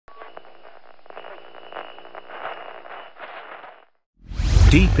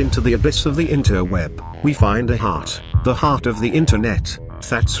Deep into the abyss of the interweb, we find a heart, the heart of the internet.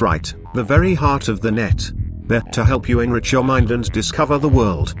 That's right, the very heart of the net. There to help you enrich your mind and discover the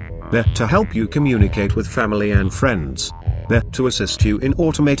world. There to help you communicate with family and friends. There to assist you in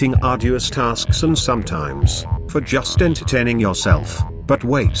automating arduous tasks and sometimes, for just entertaining yourself. But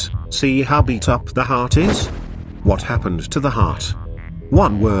wait, see how beat up the heart is? What happened to the heart?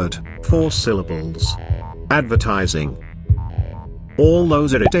 One word, 4 syllables. Advertising. All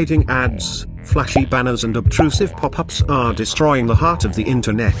those irritating ads, flashy banners and obtrusive pop-ups are destroying the heart of the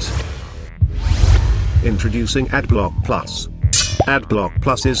internet. Introducing Adblock Plus. Adblock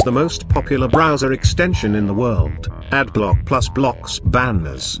Plus is the most popular browser extension in the world. Adblock Plus blocks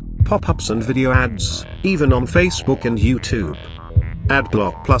banners, pop-ups and video ads, even on Facebook and YouTube.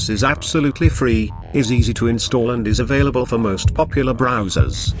 Adblock Plus is absolutely free, is easy to install and is available for most popular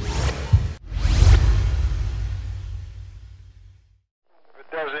browsers.